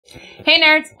Hey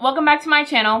nerds, welcome back to my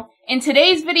channel. In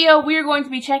today's video, we are going to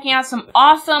be checking out some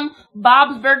awesome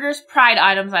Bob's Burgers Pride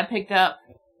items I picked up.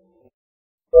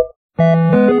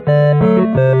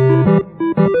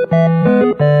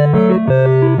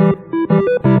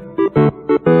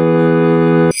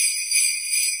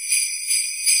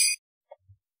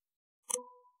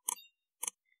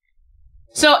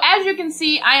 So as you can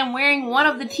see, I am wearing one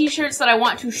of the t-shirts that I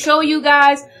want to show you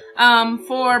guys.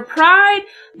 For Pride,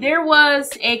 there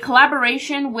was a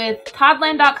collaboration with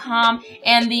Toddland.com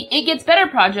and the It Gets Better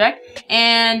project,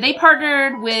 and they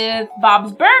partnered with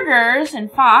Bob's Burgers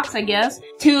and Fox, I guess,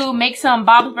 to make some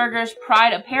Bob's Burgers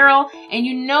Pride apparel, and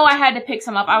you know I had to pick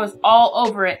some up. I was all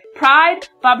over it. Pride,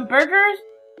 Bob's Burgers,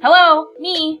 hello,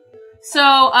 me.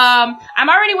 So, I'm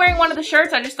already wearing one of the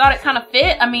shirts. I just thought it kind of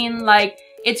fit. I mean, like,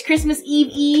 it's Christmas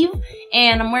Eve,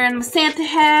 and I'm wearing my Santa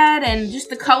hat, and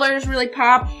just the colors really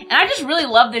pop. And I just really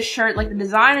love this shirt. Like, the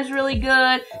design is really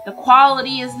good, the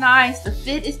quality is nice, the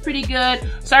fit is pretty good,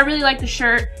 so I really like the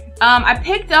shirt. I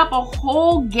picked up a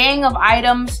whole gang of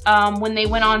items when they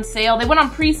went on sale. They went on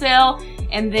pre-sale,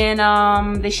 and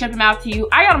then they shipped them out to you.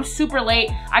 I got them super late.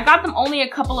 I got them only a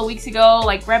couple of weeks ago,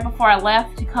 like right before I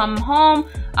left to come home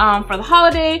for the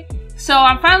holiday. So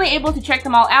I'm finally able to check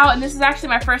them all out, and this is actually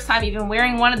my first time even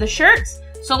wearing one of the shirts.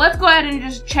 So let's go ahead and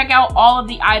just check out all of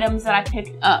the items that I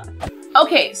picked up.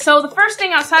 Okay, so the first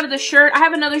thing outside of the shirt, I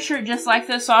have another shirt just like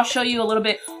this, so I'll show you a little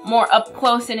bit more up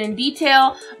close and in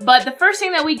detail. But the first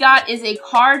thing that we got is a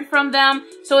card from them.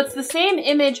 So it's the same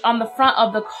image on the front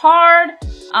of the card.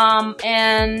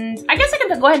 And I guess I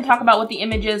can go ahead and talk about what the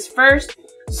image is first.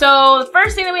 So the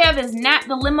first thing that we have is Nat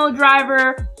the limo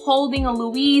driver holding a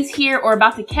Louise here, or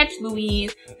about to catch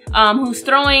Louise, who's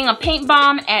throwing a paint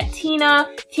bomb at Tina.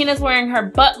 Tina's wearing her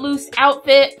butt loose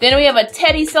outfit. Then we have a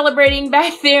Teddy celebrating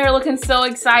back there, looking so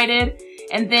excited.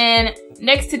 And then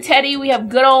next to Teddy, we have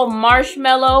good old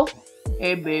Marshmallow.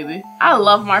 Hey baby. I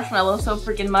love Marshmallow so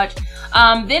freaking much.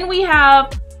 Then we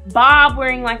have Bob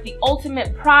wearing like the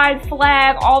ultimate pride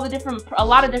flag, a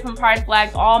lot of different pride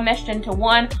flags all meshed into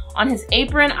one on his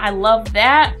apron. I love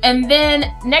that. And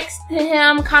then next to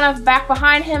him, kind of back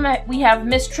behind him, we have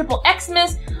Miss Triple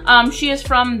Xmas. She is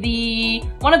from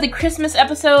one of the Christmas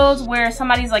episodes where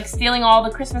somebody's like stealing all the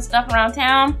Christmas stuff around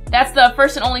town. That's the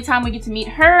first and only time we get to meet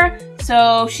her,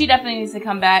 so she definitely needs to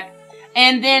come back.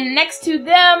 And then next to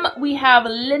them, we have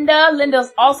Linda.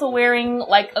 Linda's also wearing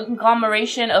like a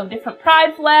conglomeration of different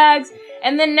pride flags.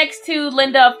 And then next to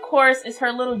Linda, of course, is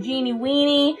her little Jeannie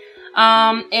Weenie.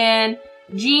 And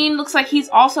Gene looks like he's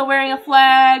also wearing a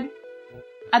flag.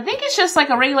 I think it's just like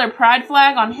a regular pride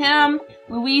flag on him.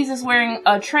 Louise is wearing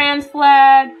a trans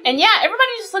flag. And yeah,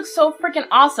 everybody just looks so freaking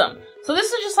awesome. So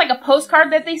this is just like a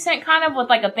postcard that they sent, kind of with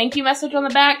like a thank you message on the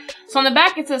back. So on the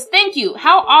back it says, "Thank you.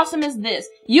 How awesome is this?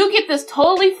 You get this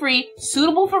totally free,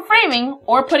 suitable for framing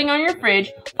or putting on your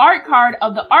fridge, art card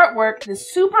of the artwork the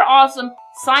super awesome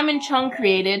Simon Chung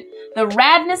created, the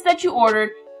radness that you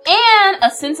ordered, and a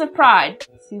sense of pride."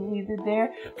 See what we did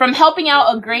there? "From helping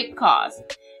out a great cause.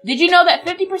 Did you know that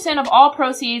 50% of all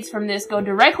proceeds from this go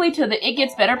directly to the It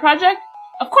Gets Better project?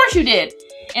 Of course you did.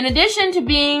 In addition to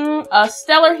being a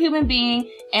stellar human being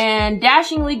and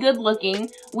dashingly good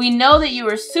looking, we know that you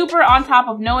are super on top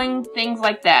of knowing things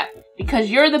like that,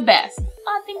 because you're the best."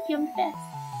 Oh, thank you, I'm the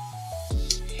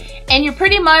best. "And you're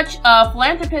pretty much a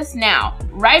philanthropist now.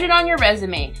 Write it on your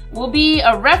resume. We'll be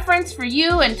a reference for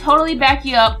you and totally back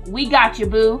you up. We got you,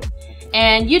 boo.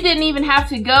 And you didn't even have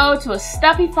to go to a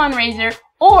stuffy fundraiser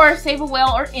or save a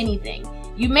whale or anything.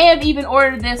 You may have even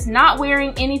ordered this not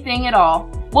wearing anything at all.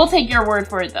 We'll take your word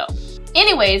for it though.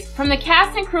 Anyways, from the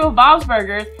cast and crew of Bob's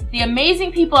Burgers, the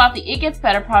amazing people at the It Gets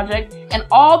Better project, and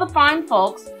all the fine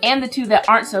folks, and the two that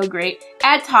aren't so great,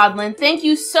 at Toddland, thank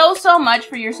you so much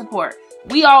for your support.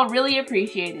 We all really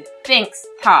appreciate it. Thanks,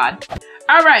 Todd."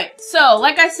 Alright, so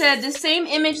like I said, the same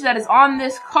image that is on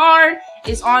this card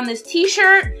is on this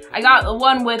t-shirt. I got the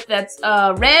one that's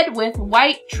red with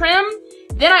white trim.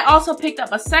 Then I also picked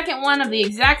up a second one of the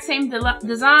exact same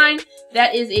design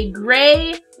that is a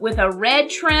gray with a red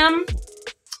trim.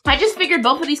 I just figured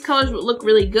both of these colors would look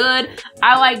really good.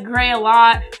 I like gray a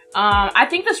lot. I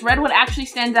think this red one actually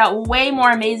stands out way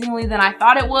more amazingly than I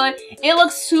thought it would. It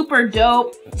looks super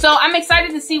dope. So I'm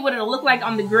excited to see what it'll look like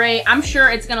on the gray. I'm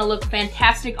sure it's gonna look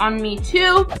fantastic on me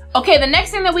too. Okay, the next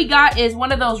thing that we got is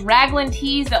one of those raglan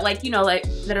tees that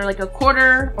that are like a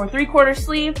 1/4 or 3/4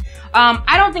 sleeve.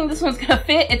 I don't think this one's gonna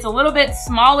fit. It's a little bit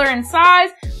smaller in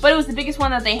size, but it was the biggest one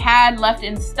that they had left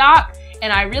in stock,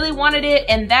 and I really wanted it,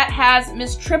 and that has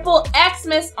Miss Triple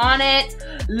Xmas on it.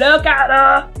 Look at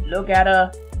her! Look at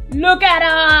her! Look at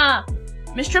her!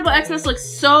 Miss Triple Xmas looks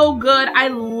so good. I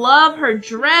love her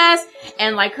dress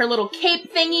and like her little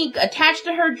cape thingy attached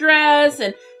to her dress,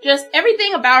 and just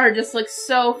everything about her just looks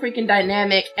so freaking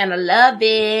dynamic, and I love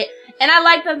it. And I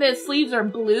like that the sleeves are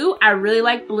blue. I really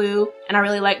like blue, and I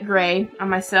really like gray on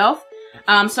myself.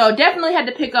 So definitely had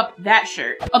to pick up that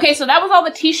shirt. Okay, so that was all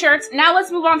the t-shirts. Now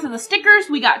let's move on to the stickers.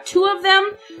 We got 2 of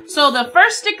them. So the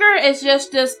first sticker is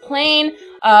just this plain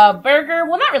burger.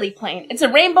 Well, not really plain. It's a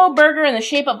rainbow burger in the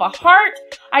shape of a heart.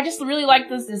 I just really like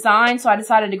this design, so I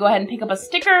decided to go ahead and pick up a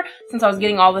sticker since I was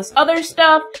getting all this other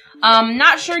stuff.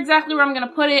 Not sure exactly where I'm gonna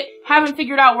put it. Haven't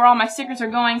figured out where all my stickers are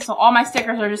going, so all my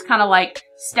stickers are just kind of like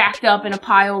stacked up in a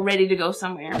pile ready to go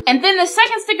somewhere. And then the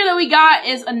second sticker that we got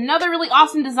is another really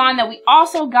awesome design that we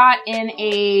also got in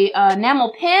a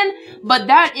enamel pin, but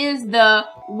that is the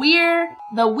We're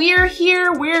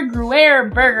Here, We're Gruyere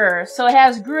burger. So it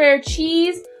has Gruyere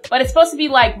cheese, but it's supposed to be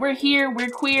like, we're here, we're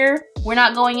queer, we're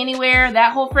not going anywhere,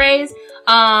 that whole phrase.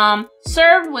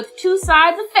 Served with 2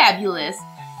 sides of fabulous.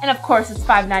 And of course, it's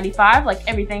 $5.95 like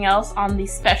everything else on the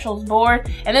specials board.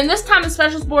 And then this time the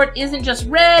specials board isn't just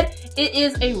red, it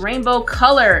is a rainbow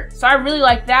color. So I really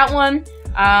like that one.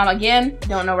 Again,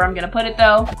 don't know where I'm gonna put it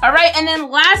though. Alright, and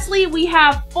then lastly, we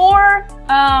have 4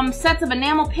 sets of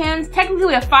enamel pins. Technically,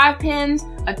 we have 5 pins.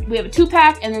 We have a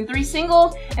 2-pack and then 3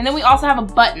 singles. And then we also have a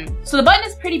button. So the button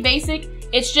is pretty basic.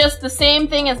 It's just the same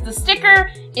thing as the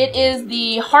sticker. It is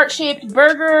the heart-shaped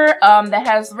burger that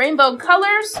has rainbow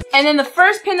colors. And then the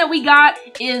first pin that we got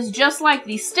is just like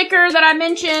the sticker that I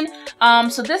mentioned.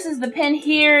 So this is the pin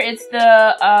here. It's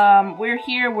the We're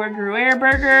Here, We're Gruyere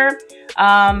burger.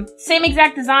 Same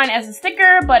exact design as the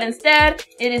sticker, but instead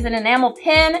it is an enamel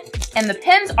pin. And the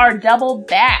pins are double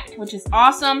backed, which is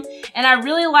awesome. And I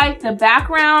really like the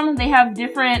background. They have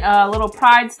different little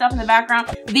pride stuff in the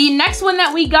background. The next one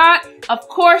that we got, of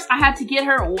course, I had to get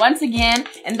her once again,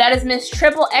 and that is Miss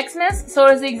Triple Xmas. So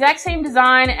it is the exact same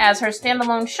design as her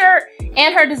standalone shirt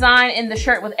and her design in the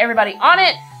shirt with everybody on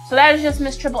it. So that is just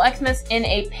Miss Triple Xmas in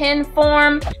a pin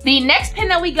form. The next pin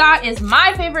that we got is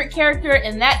my favorite character,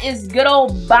 and that is good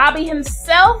old Bobby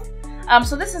himself.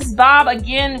 So this is Bob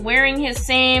again wearing his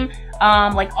same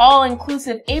like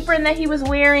all-inclusive apron that he was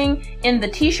wearing in the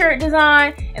t-shirt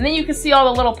design. And then you can see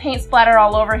all the little paint splatter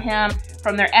all over him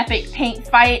from their epic paint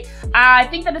fight. I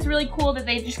think that it's really cool that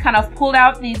they just kind of pulled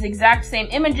out these exact same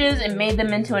images and made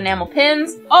them into enamel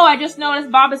pins. Oh, I just noticed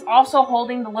Bob is also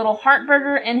holding the little heart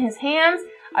burger in his hands.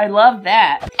 I love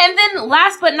that. And then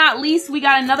last but not least, we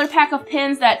got another pack of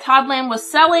pins that Toddland was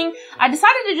selling. I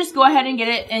decided to just go ahead and get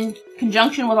it in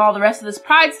conjunction with all the rest of this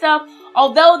Pride stuff.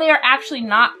 Although they are actually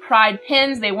not Pride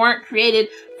pins, they weren't created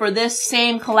for this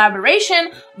same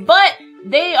collaboration, but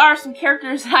they are some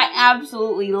characters that I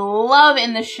absolutely love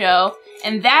in the show,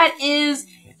 and that is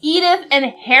Edith and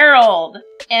Harold.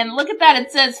 And look at that,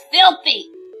 it says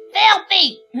filthy,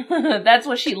 filthy. That's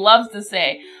what she loves to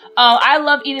say. I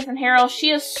love Edith and Harold. She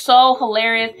is so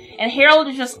hilarious, and Harold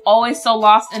is just always so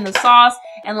lost in the sauce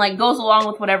and like goes along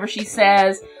with whatever she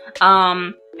says.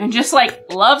 And just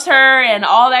like loves her and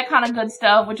all that kind of good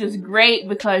stuff, which is great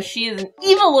because she is an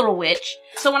evil little witch.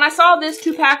 So when I saw this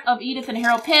 2-pack of Edith and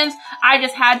Harold pins, I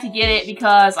just had to get it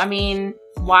because, I mean,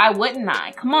 why wouldn't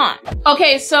I? Come on.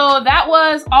 Okay, so that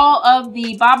was all of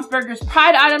the Bob's Burgers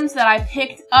Pride items that I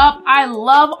picked up. I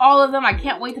love all of them. I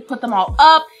can't wait to put them all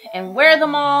up and wear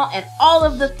them all and all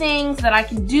of the things that I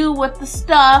can do with the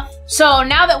stuff. So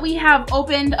now that we have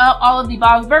opened up all of the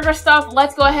Bob's Burger stuff,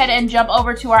 let's go ahead and jump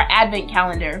over to our advent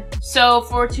calendar. So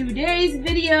for today's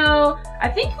video, I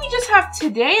think we just have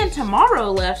today and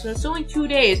tomorrow left, so it's only 2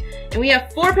 days. And we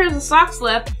have 4 pairs of socks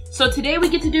left. So today we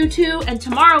get to do 2, and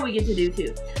tomorrow we get to do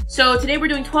 2. So today we're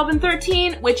doing 12 and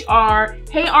 13, which are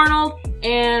Hey Arnold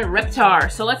and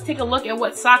Reptar. So let's take a look at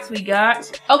what socks we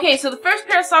got. Okay, so the first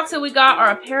pair of socks that we got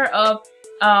are a pair of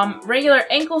regular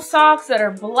ankle socks that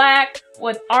are black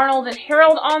with Arnold and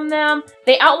Harold on them.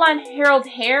 They outline Harold's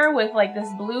hair with like this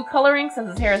blue coloring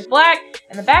since his hair is black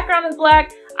and the background is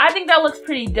black. I think that looks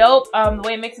pretty dope, the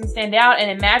way it makes him stand out,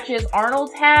 and it matches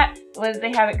Arnold's hat, where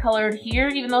they have it colored here,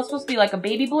 even though it's supposed to be like a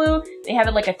baby blue, they have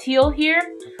it like a teal here.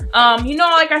 You know,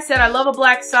 like I said, I love a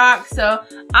black sock, so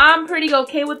I'm pretty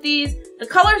okay with these. The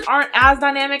colors aren't as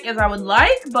dynamic as I would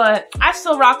like, but I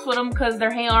still rocks with them because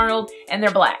they're Hey Arnold and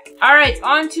they're black. Alright,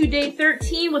 on to day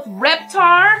 13 with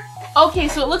Reptar. Okay,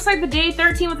 so it looks like the day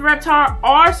 13 with Reptar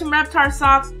are some Reptar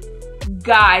socks.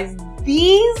 Guys,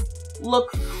 these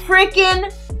look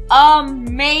freaking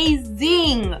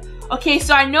amazing. Okay,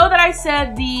 so I know that I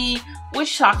said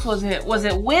which socks was it? Was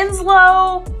it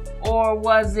Winslow or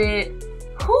was it,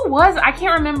 I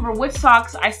can't remember which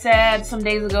socks I said some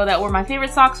days ago that were my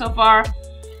favorite socks so far.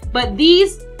 But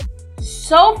these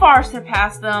so far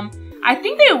surpassed them. I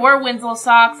think they were Winslow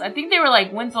socks. I think they were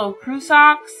like Winslow crew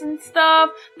socks and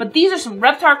stuff. But these are some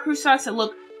Reptar crew socks that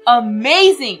look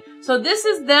amazing. So this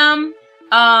is them.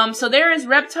 So there is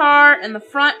Reptar and the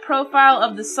front profile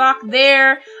of the sock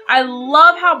there. I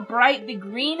love how bright the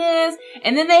green is.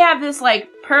 And then they have this like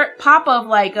pop of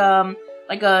like a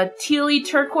tealy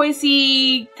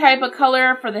turquoisey type of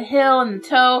color for the heel and the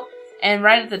toe and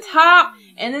right at the top.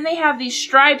 And then they have these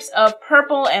stripes of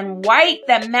purple and white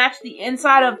that match the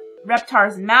inside of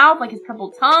Reptar's mouth, like his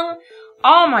purple tongue.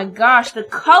 Oh my gosh, the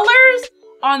colors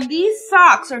on these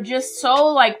socks are just so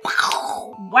like,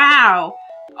 wow.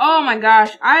 Oh my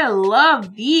gosh, I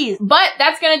love these. But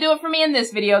that's gonna do it for me in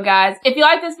this video, guys. If you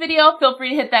like this video, feel free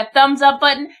to hit that thumbs up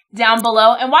button down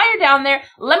below. And while you're down there,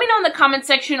 let me know in the comment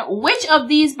section which of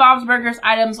these Bob's Burgers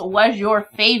items was your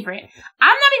favorite. I'm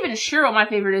not even sure what my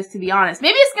favorite is, to be honest.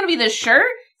 Maybe it's gonna be this shirt,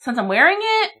 since I'm wearing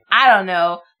it. I don't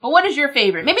know. But what is your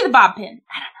favorite? Maybe the bob pin.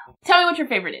 I don't know. Tell me what your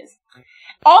favorite is.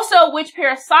 Also, which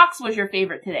pair of socks was your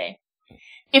favorite today?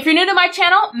 If you're new to my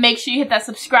channel, make sure you hit that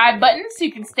subscribe button so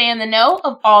you can stay in the know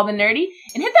of all the nerdy,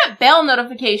 and hit that bell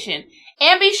notification.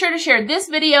 And be sure to share this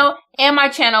video and my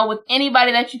channel with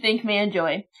anybody that you think may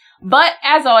enjoy. But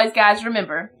as always, guys,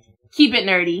 remember, keep it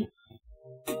nerdy.